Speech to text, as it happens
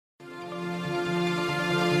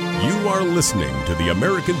You are listening to the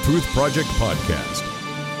American Truth Project podcast.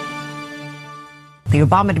 The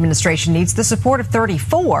Obama administration needs the support of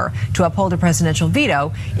 34 to uphold a presidential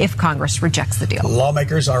veto if Congress rejects the deal.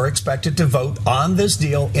 Lawmakers are expected to vote on this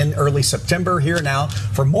deal in early September. Here now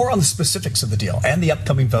for more on the specifics of the deal and the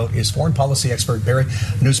upcoming vote is foreign policy expert Barry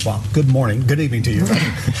Nussbaum. Good morning. Good evening to you.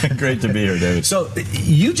 Great to be here, David. So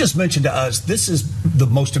you just mentioned to us this is the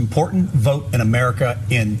most important vote in America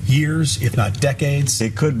in years, if not decades.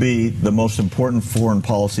 It could be the most important foreign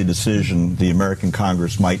policy decision the American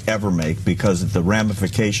Congress might ever make because the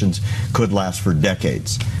ramifications could last for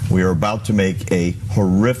decades. We are about to make a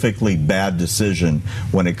horrifically bad decision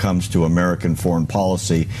when it comes to American foreign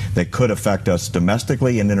policy that could affect us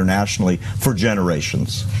domestically and internationally for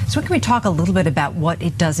generations. So can we talk a little bit about what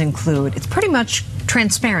it does include? It's pretty much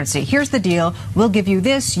transparency. Here's the deal. We'll give you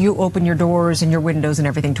this. You open your doors and your windows and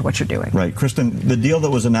everything to what you're doing. Right. Kristen, the deal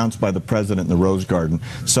that was announced by the president in the Rose Garden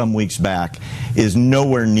some weeks back is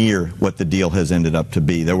nowhere near what the deal has ended up to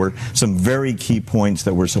be. There were some very key points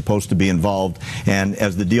that were supposed to be involved, and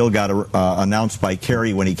as the deal got announced by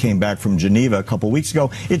Kerry when he came back from Geneva a couple weeks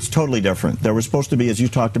ago, it's totally different. There was supposed to be, as you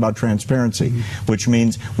talked about, transparency, which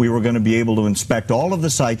means we were going to be able to inspect all of the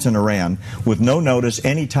sites in Iran with no notice,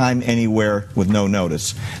 anytime, anywhere, with no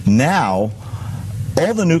notice. Now,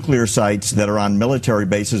 all the nuclear sites that are on military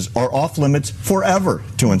bases are off limits forever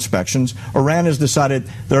to inspections. Iran has decided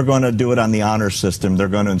they're going to do it on the honor system. They're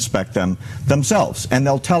going to inspect them themselves, and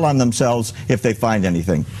they'll tell on themselves if they find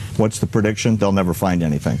anything. What's the prediction? They'll never find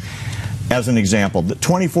anything. As an example, the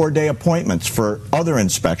 24-day appointments for other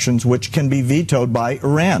inspections, which can be vetoed by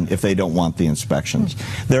Iran if they don't want the inspections.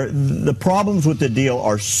 The problems with the deal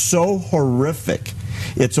are so horrific.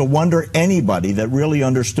 It's a wonder anybody that really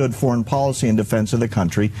understood foreign policy and defense of the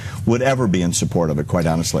country would ever be in support of it, quite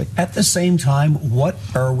honestly. At the same time, what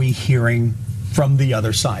are we hearing from the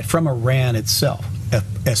other side, from Iran itself,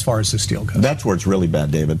 as far as this deal goes? That's where it's really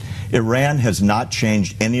bad, David. Iran has not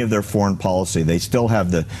changed any of their foreign policy. They still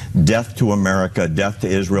have the death to America, death to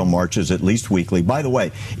Israel marches at least weekly. By the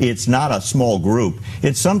way, it's not a small group.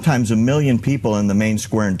 It's sometimes 1 million people in the main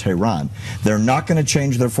square in Tehran. They're not going to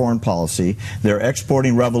change their foreign policy. They're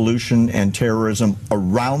exporting revolution and terrorism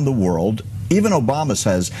around the world. Even Obama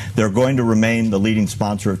says they're going to remain the leading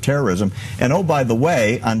sponsor of terrorism. And oh, by the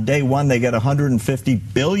way, on day one, they get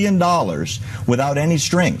 $150 billion without any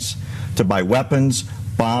strings to buy weapons,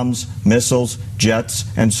 bombs, missiles, jets,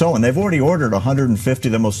 and so on. They've already ordered 150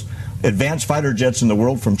 of the most advanced fighter jets in the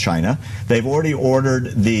world from China. They've already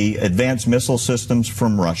ordered the advanced missile systems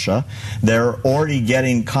from Russia. They're already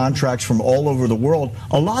getting contracts from all over the world,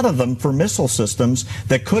 a lot of them for missile systems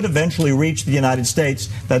that could eventually reach the United States.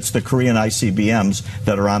 That's the Korean ICBMs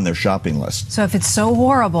that are on their shopping list. So if it's so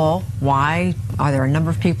horrible, why are there a number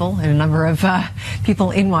of people and a number of people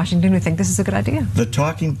in Washington who think this is a good idea? The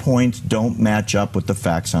talking points don't match up with the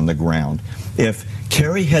facts on the ground. If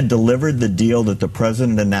Kerry had delivered the deal that the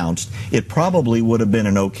president announced, it probably would have been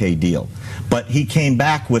an okay deal. But he came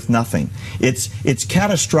back with nothing. It's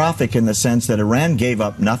catastrophic in the sense that Iran gave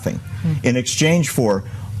up nothing in exchange for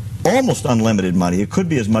almost unlimited money. It could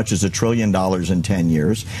be as much as $1 trillion in 10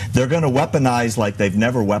 years. They're going to weaponize like they've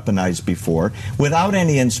never weaponized before without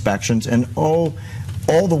any inspections. And all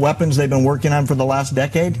the weapons they've been working on for the last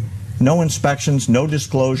decade, no inspections, no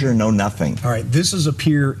disclosure, no nothing. All right, this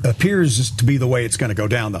appears to be the way it's going to go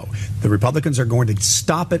down, though. The Republicans are going to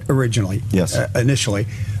stop it initially.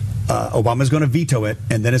 Obama's going to veto it,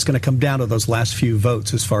 and then it's going to come down to those last few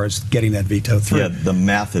votes as far as getting that veto through. Yeah, the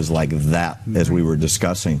math is like that, as we were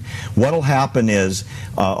discussing. What will happen is,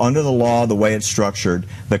 under the law, the way it's structured,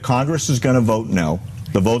 the Congress is going to vote no.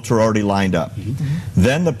 The votes are already lined up.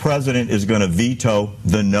 Then the president is going to veto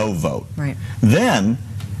the no vote. Right. Then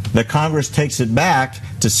the Congress takes it back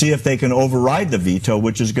to see if they can override the veto,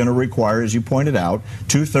 which is going to require, as you pointed out,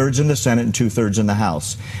 2/3 in the Senate and 2/3 in the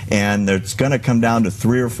House. And it's going to come down to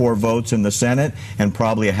 3 or 4 votes in the Senate and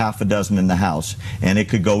probably a half a dozen in the House. And it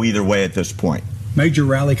could go either way at this point. Major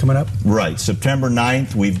rally coming up? Right. September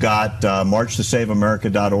 9th, we've got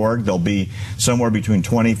marchtosaveamerica.org. There'll be somewhere between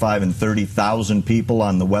 25 and 30,000 people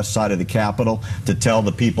on the west side of the Capitol to tell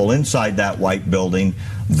the people inside that white building,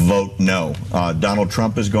 vote no. Donald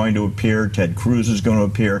Trump is going to appear. Ted Cruz is going to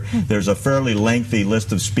appear. There's a fairly lengthy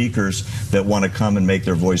list of speakers that want to come and make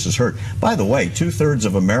their voices heard. By the way, 2/3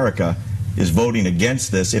 of America is voting against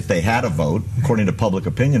this if they had a vote, according to public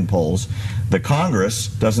opinion polls. The Congress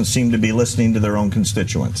doesn't seem to be listening to their own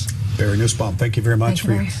constituents. Barry Nussbaum, thank you very much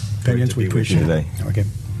for your opinions. We appreciate it. Okay.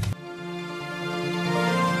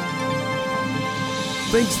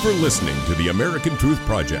 Thanks for listening to the American Truth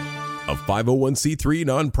Project, a 501c3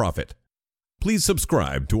 nonprofit. please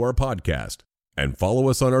subscribe to our podcast and follow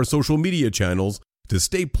us on our social media channels to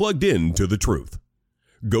stay plugged in to the truth.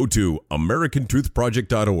 Go to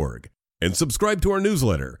americantruthproject.org and subscribe to our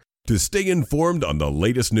newsletter to stay informed on the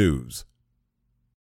latest news.